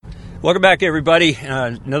Welcome back, everybody.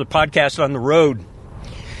 Another podcast on the road.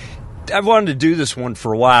 I've wanted to do this one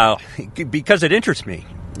for a while because it interests me.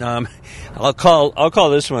 I'll call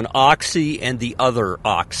this one Oxy and the Other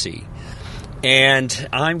Oxy. And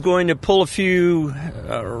I'm going to pull a few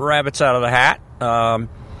rabbits out of the hat. How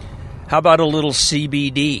about a little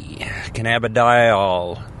CBD,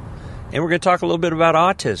 cannabidiol? And we're going to talk a little bit about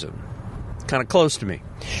autism. Kind of close to me.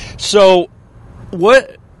 So,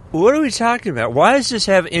 what are we talking about? Why does this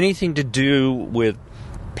have anything to do with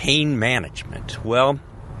pain management? Well,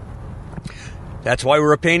 that's why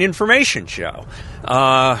we're a pain information show.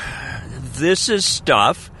 This is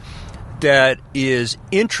stuff that is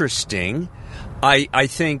interesting. I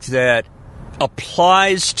think that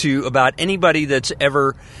applies to about anybody that's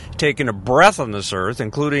ever taken a breath on this earth,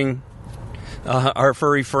 including our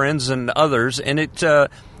furry friends and others. And it's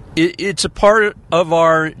a part of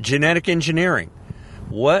our genetic engineering.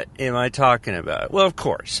 What am I talking about? Well, of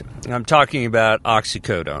course, I'm talking about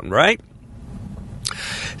oxycodone, right?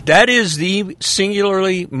 That is the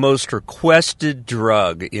singularly most requested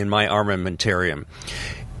drug in my armamentarium.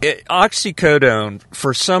 Oxycodone,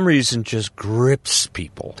 for some reason, just grips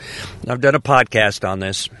people. I've done a podcast on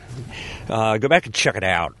this. Go back and check it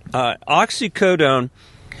out. Oxycodone,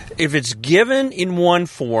 if it's given in one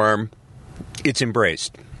form, it's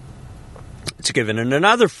embraced. It's given in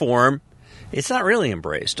another form, it's not really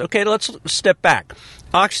embraced. Okay, let's step back.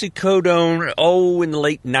 Oxycodone, in the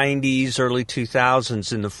late 90s, early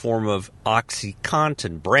 2000s, in the form of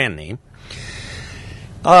OxyContin, brand name.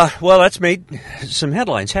 Well, that's made some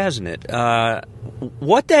headlines, hasn't it?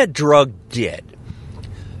 What that drug did,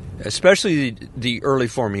 especially the early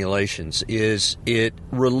formulations, is it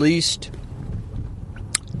released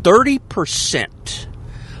 30%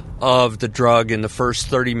 of the drug in the first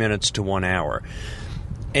 30 minutes to 1 hour.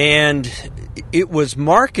 And it was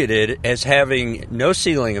marketed as having no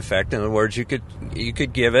ceiling effect. In other words, you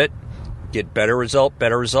could give it, get better result,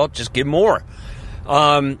 just give more.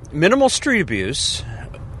 Minimal street abuse.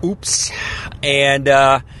 Oops. And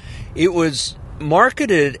it was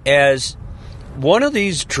marketed as one of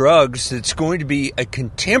these drugs that's going to be a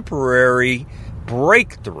contemporary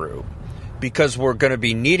breakthrough, because we're going to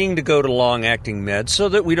be needing to go to long-acting meds so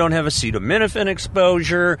that we don't have acetaminophen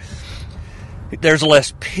exposure. There's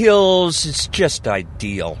less pills. It's just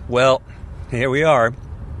ideal. Well, here we are.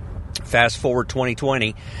 Fast forward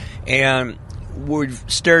 2020, and we've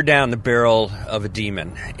stared down the barrel of a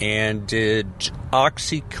demon. And did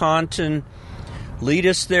OxyContin lead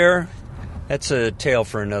us there? That's a tale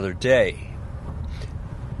for another day.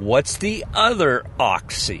 What's the other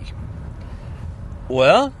Oxy?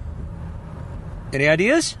 Well, any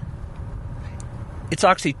ideas? It's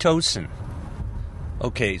oxytocin.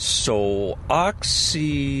 Okay, so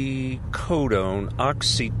oxycodone,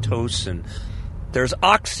 oxytocin. There's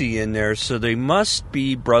oxy in there, so they must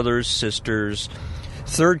be brothers, sisters,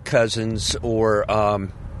 third cousins, or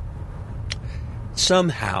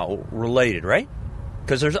somehow related, right?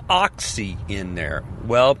 Because there's oxy in there.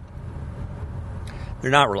 Well, they're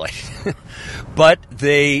not related. But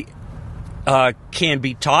they can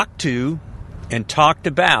be talked to and talked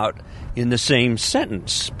about in the same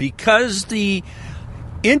sentence, because the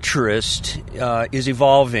interest is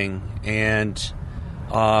evolving, and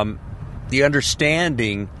the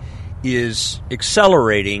understanding is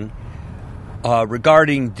accelerating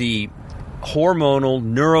regarding the hormonal,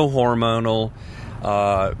 neurohormonal,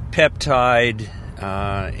 peptide,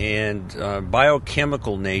 and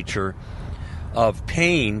biochemical nature of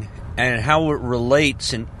pain, and how it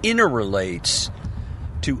relates and interrelates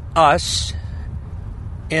to us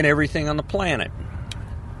and everything on the planet.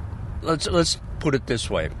 Let's put it this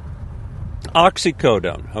way.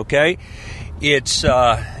 Oxycodone, okay?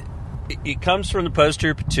 It comes from the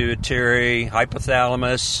posterior pituitary,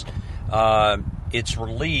 hypothalamus. It's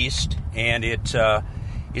released, and it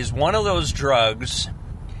is one of those drugs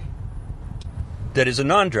that is a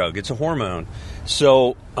non-drug. It's a hormone.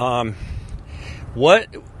 So, what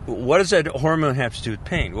does that hormone have to do with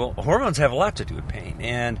pain? Well, hormones have a lot to do with pain,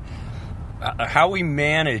 and how we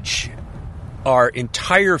manage our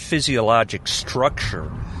entire physiologic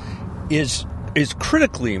structure is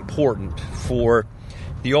critically important for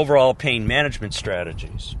the overall pain management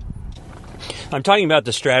strategies. I'm talking about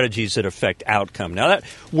the strategies that affect outcome. Now, that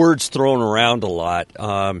word's thrown around a lot.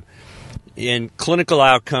 In clinical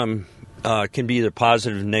outcome can be either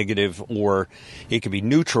positive, negative, or it can be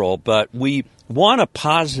neutral, but we want a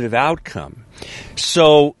positive outcome.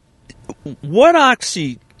 So what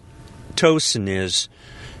oxytocin is,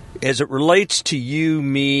 as it relates to you,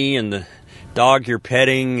 me, and the dog you're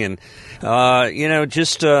petting, and,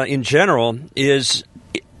 just in general, is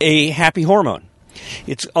a happy hormone.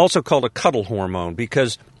 It's also called a cuddle hormone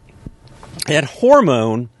because that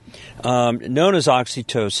hormone, known as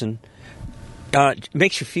oxytocin,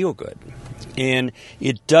 makes you feel good. And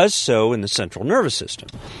it does so in the central nervous system.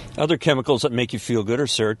 Other chemicals that make you feel good are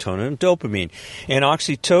serotonin and dopamine. And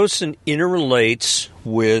oxytocin interrelates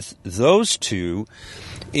with those two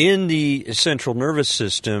in the central nervous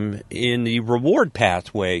system in the reward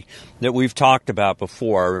pathway that we've talked about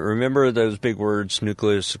before. Remember those big words,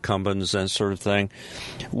 nucleus accumbens, that sort of thing?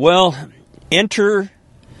 Well, enter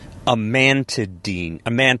amantamide.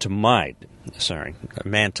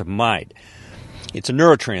 It's a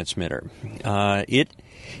neurotransmitter.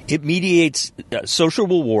 It mediates social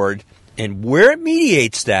reward, and where it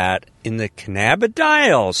mediates that in the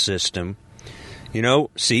cannabidiol system,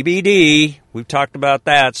 CBD, we've talked about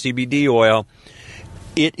that, CBD oil,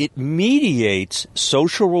 it mediates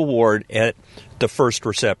social reward at the first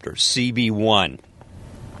receptor, CB1.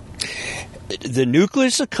 The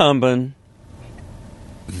nucleus accumbens,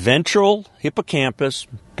 ventral hippocampus,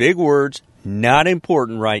 big words, not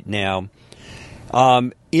important right now,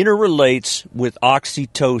 interrelates with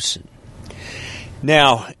oxytocin.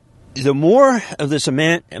 Now, the more of this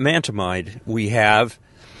amantamide we have,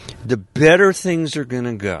 the better things are going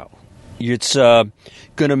to go. It's going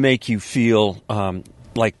to make you feel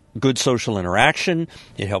like good social interaction.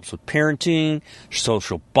 It helps with parenting,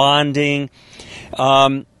 social bonding.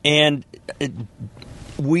 And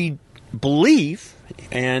we believe,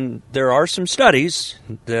 and there are some studies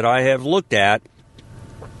that I have looked at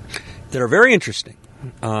that are very interesting.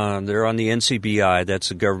 They're on the NCBI. That's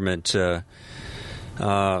the government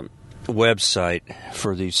website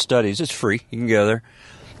for these studies. It's free. You can go there.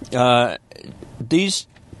 These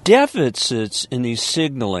deficits in these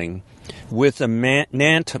signaling with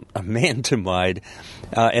amantamide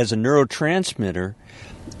as a neurotransmitter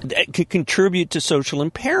that could contribute to social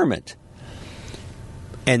impairment.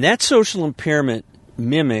 And that social impairment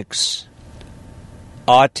mimics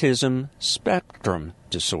autism spectrum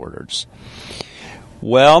disorders.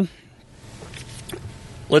 Well,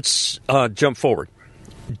 let's jump forward.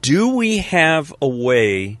 Do we have a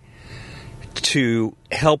way to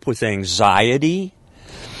help with anxiety,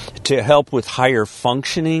 to help with higher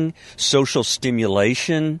functioning, social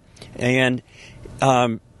stimulation, and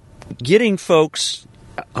getting folks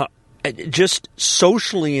just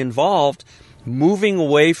socially involved, moving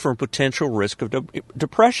away from potential risk of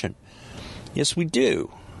depression? Yes, we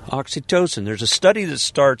do. Oxytocin. There's a study that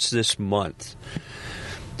starts this month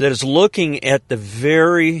that is looking at the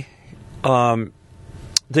very thing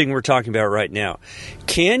we're talking about right now.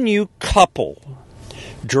 Can you couple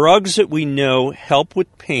drugs that we know help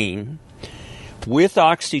with pain with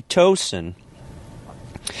oxytocin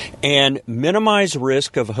and minimize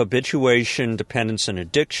risk of habituation, dependence, and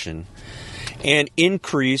addiction, and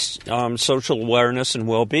increase social awareness and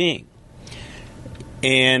well-being?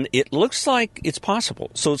 And it looks like it's possible,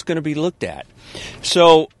 so it's going to be looked at.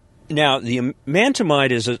 So now the amantamide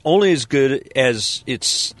is only as good as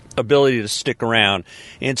its ability to stick around.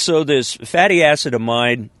 And so this fatty acid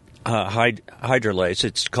amide hydrolase,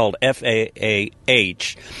 it's called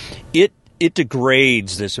FAAH, it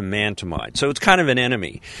degrades this amantamide. So it's kind of an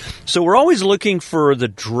enemy. So we're always looking for the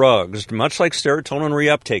drugs, much like serotonin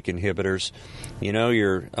reuptake inhibitors,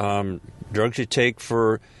 your drugs you take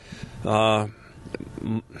for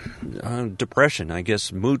depression, I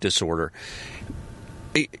guess, mood disorder.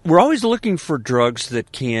 We're always looking for drugs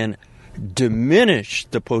that can diminish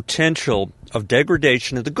the potential of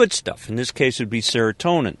degradation of the good stuff. In this case, it would be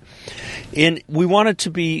serotonin. And we want it to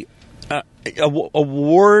be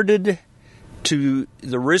awarded to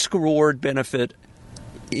the risk-reward benefit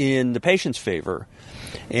in the patient's favor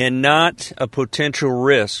and not a potential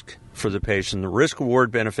risk for the patient. The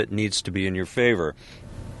risk-reward benefit needs to be in your favor.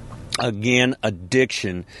 Again,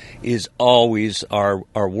 addiction is always our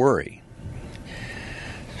worry.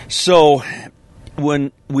 So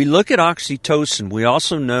when we look at oxytocin, we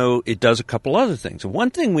also know it does a couple other things. One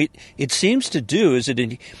thing it seems to do is it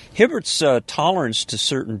inhibits tolerance to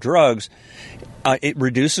certain drugs. It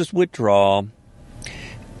reduces withdrawal.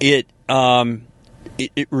 It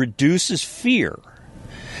reduces fear.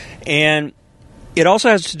 And it also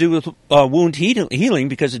has to do with wound healing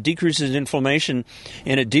because it decreases inflammation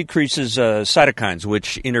and it decreases cytokines,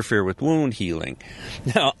 which interfere with wound healing.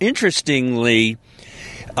 Now, interestingly,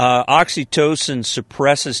 oxytocin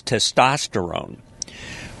suppresses testosterone.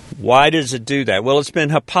 Why does it do that? Well, it's been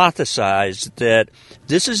hypothesized that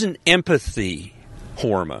this is an empathy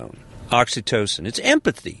hormone, oxytocin. It's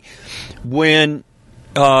empathy. When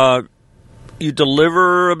you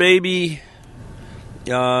deliver a baby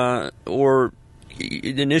or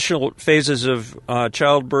the initial phases of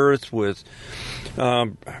childbirth with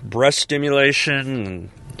breast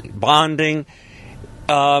stimulation, and bonding.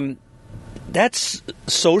 That's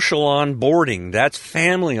social onboarding. That's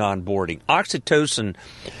family onboarding. Oxytocin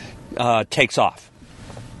takes off.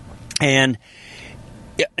 And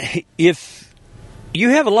if you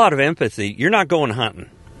have a lot of empathy, you're not going hunting.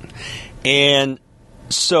 And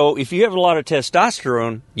so if you have a lot of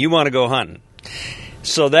testosterone, you want to go hunting.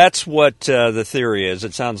 So that's what the theory is.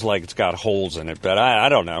 It sounds like it's got holes in it, but I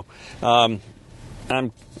don't know.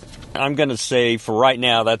 I'm going to say for right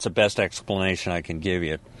now, that's the best explanation I can give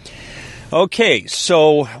you. Okay,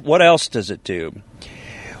 so what else does it do?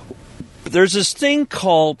 There's this thing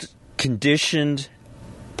called conditioned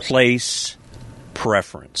place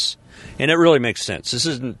preference. And it really makes sense. This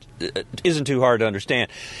isn't too hard to understand.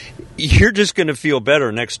 You're just going to feel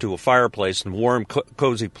better next to a fireplace and warm,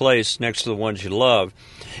 cozy place next to the ones you love,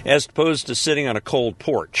 as opposed to sitting on a cold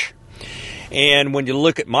porch. And when you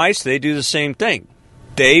look at mice, they do the same thing.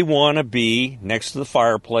 They want to be next to the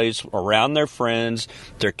fireplace, around their friends,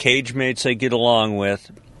 their cage mates they get along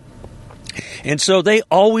with. And so they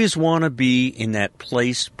always want to be in that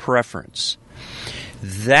place preference.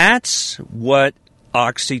 That's what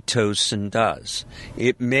oxytocin does.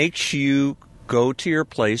 It makes you go to your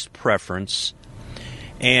place preference,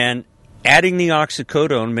 and adding the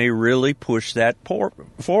oxycodone may really push that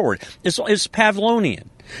forward. It's Pavlovian.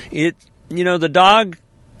 The dog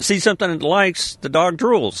sees something it likes, the dog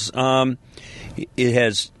drools. It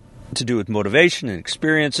has to do with motivation and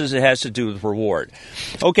experiences. It has to do with reward.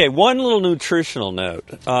 Okay, one little nutritional note.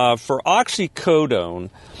 For oxycodone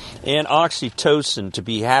and oxytocin to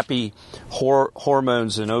be happy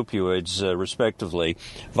hormones and opioids, respectively,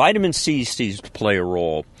 vitamin C seems to play a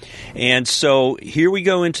role. And so here we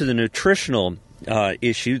go into the nutritional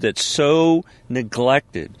issue that's so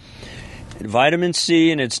neglected. Vitamin C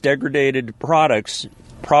and its degraded products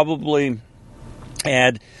probably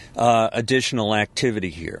add additional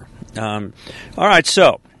activity here. All right,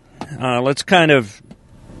 so let's kind of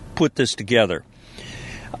put this together.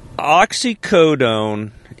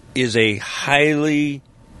 Oxycodone is a highly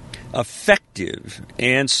effective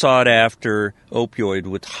and sought-after opioid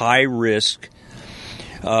with high risk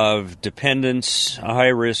of dependence, high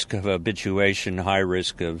risk of habituation, high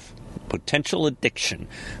risk of potential addiction,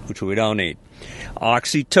 which we don't need.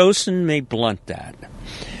 Oxytocin may blunt that.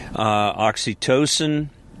 Oxytocin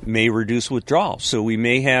may reduce withdrawal. So we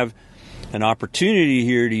may have an opportunity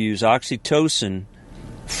here to use oxytocin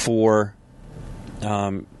for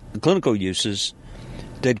clinical uses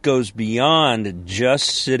that goes beyond just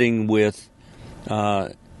sitting with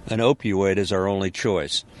an opioid as our only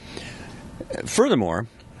choice. Furthermore,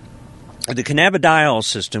 the cannabidiol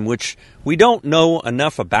system, which we don't know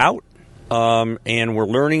enough about, and we're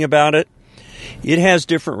learning about it, it has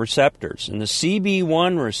different receptors. And the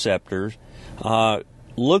CB1 receptor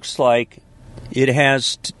looks like it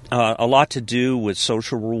has a lot to do with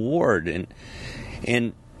social reward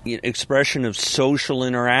and expression of social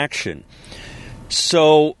interaction.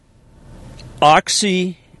 So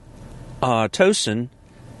oxytocin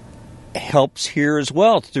helps here as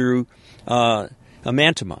well through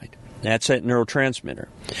amantamide. That's that neurotransmitter.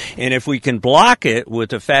 And if we can block it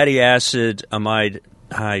with a fatty acid amide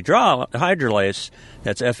hydrolase,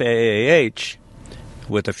 that's FAAH,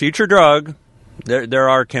 with a future drug, there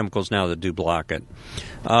are chemicals now that do block it.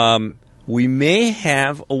 We may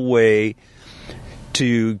have a way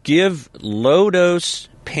to give low-dose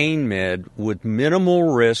pain med with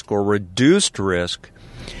minimal risk or reduced risk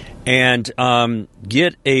and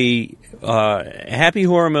get a happy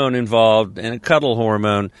hormone involved and a cuddle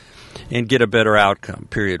hormone and get a better outcome,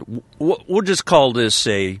 period. We'll just call this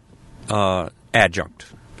a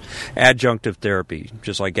adjunctive therapy,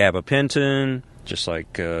 just like gabapentin, just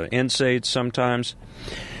like NSAIDs sometimes.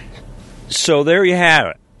 So there you have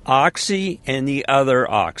it, Oxy and the Other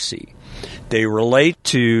Oxy. They relate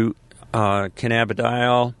to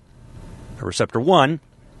cannabidiol receptor 1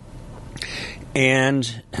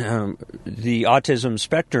 and the autism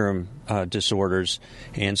spectrum disorders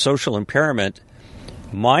and social impairment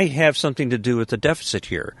might have something to do with the deficit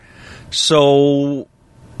here. So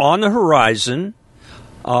on the horizon,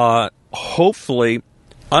 hopefully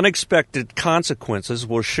unexpected consequences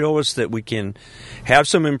will show us that we can have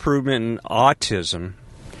some improvement in autism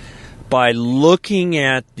by looking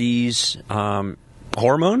at these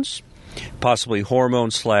hormones, possibly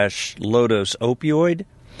hormone/low-dose opioid,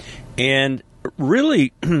 and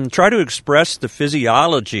really try to express the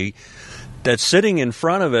physiology that's sitting in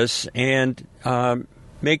front of us and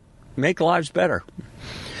make lives better.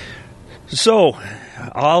 So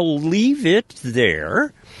I'll leave it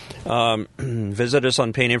there. Visit us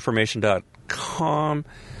on paininformation.com.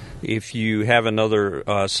 if you have another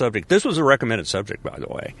subject. This was a recommended subject, by the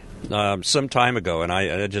way, some time ago, and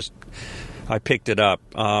I picked it up.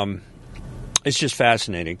 It's just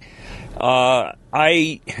fascinating.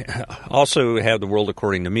 I also have The World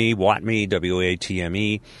According to Me, WATME,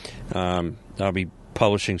 WATME. I'll be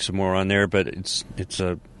publishing some more on there, but it's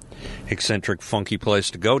a eccentric, funky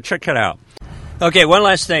place to go. Check it out. Okay, one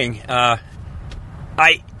last thing. I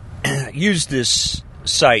use this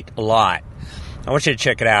site a lot. I want you to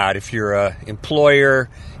check it out. If you're an employer,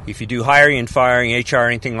 if you do hiring and firing, HR,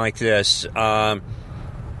 anything like this, part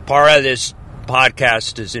of this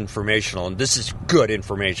podcast is informational, and this is good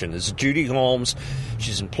information. This is Judy Holmes.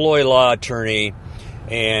 She's an employee law attorney,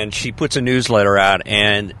 and she puts a newsletter out,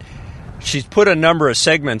 and she's put a number of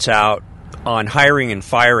segments out on hiring and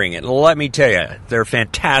firing, and let me tell you, they're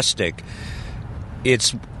fantastic.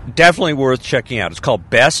 It's definitely worth checking out. It's called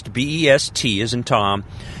Best, B-E-S-T as in Tom,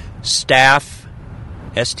 Staff,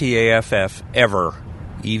 S-T-A-F-F, Ever,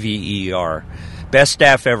 E-V-E-R,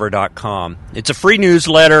 beststaffever.com. It's a free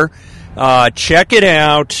newsletter. Check it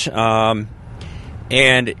out.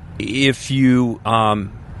 And if you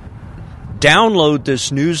download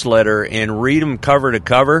this newsletter and read them cover to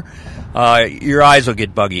cover, your eyes will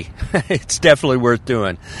get buggy. It's definitely worth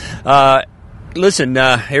doing. Listen,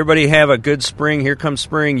 everybody have a good spring. Here comes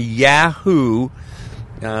spring. Yahoo!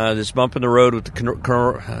 This bump in the road with the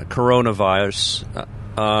coronavirus.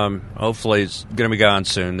 Hopefully it's going to be gone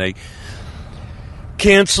soon. They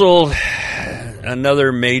canceled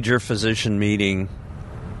another major physician meeting,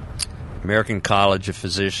 American College of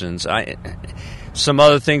Physicians. Some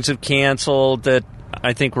other things have canceled that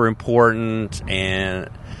I think were important, and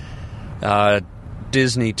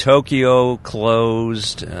Disney Tokyo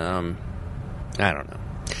closed. I don't know.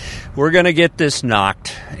 We're going to get this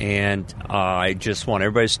knocked, and I just want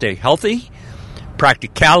everybody to stay healthy,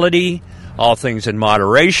 practicality, all things in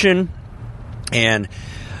moderation, and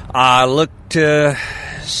look to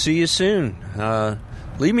see you soon.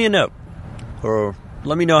 Leave me a note, or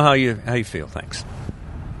let me know how you feel. Thanks.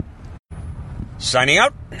 Signing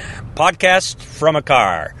out. Podcast from a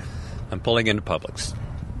car. I'm pulling into Publix.